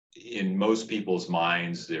in most people's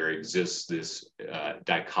minds, there exists this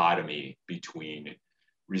dichotomy between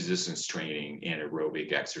resistance training and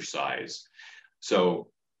aerobic exercise. So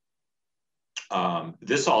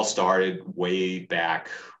this all started way back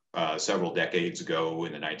several decades ago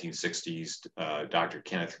in the 1960s. Dr.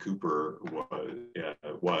 Kenneth Cooper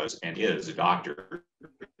was and is a doctor.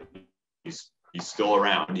 He's still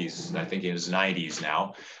around. He's, I think, in his 90s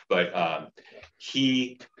now, but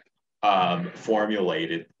he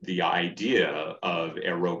formulated the idea of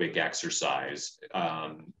aerobic exercise,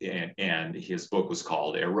 and his book was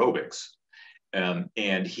called Aerobics.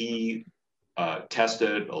 And he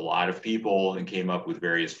tested a lot of people and came up with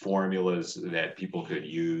various formulas that people could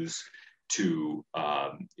use to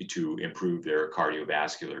improve their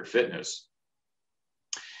cardiovascular fitness.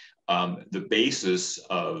 The basis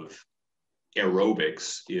of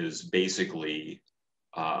aerobics is basically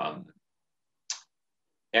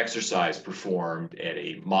exercise performed at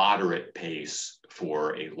a moderate pace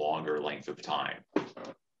for a longer length of time.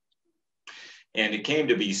 And it came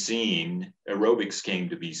to be seen, aerobics came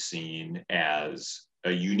to be seen as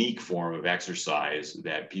a unique form of exercise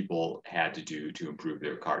that people had to do to improve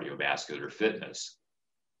their cardiovascular fitness.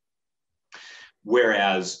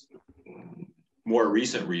 Whereas more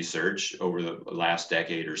recent research over the last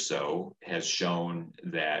decade or so has shown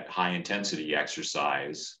that high intensity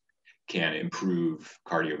exercise can improve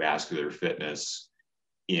cardiovascular fitness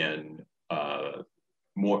in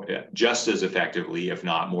more, just as effectively, if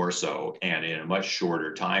not more so, and in a much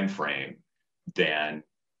shorter time frame than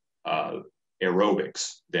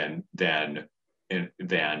aerobics, than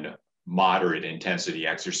moderate intensity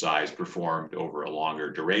exercise performed over a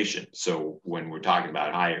longer duration. So when we're talking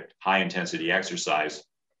about high intensity exercise,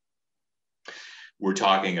 we're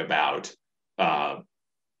talking about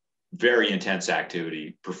very intense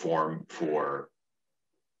activity performed for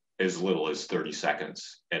as little as 30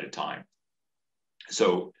 seconds at a time.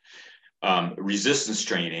 So resistance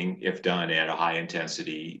training, if done at a high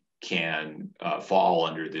intensity, can fall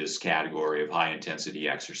under this category of high intensity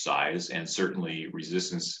exercise. And certainly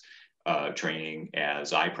resistance training,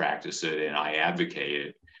 as I practice it and I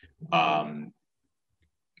advocate it,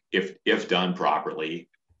 if done properly,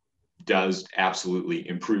 does absolutely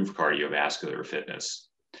improve cardiovascular fitness.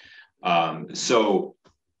 So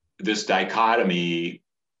this dichotomy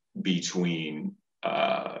between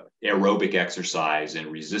aerobic exercise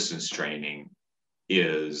and resistance training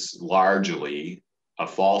is largely a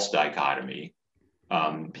false dichotomy.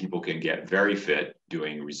 People can get very fit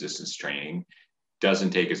doing resistance training.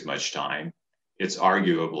 Doesn't take as much time. It's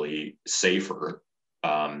arguably safer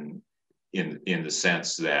in the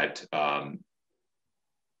sense that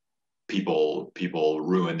people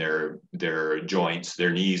ruin their joints,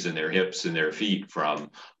 their knees and their hips and their feet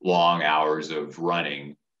from long hours of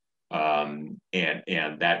running. And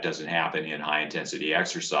that doesn't happen in high intensity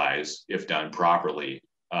exercise if done properly.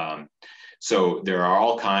 So there are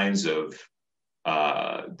all kinds of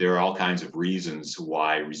reasons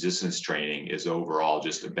why resistance training is overall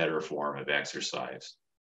just a better form of exercise.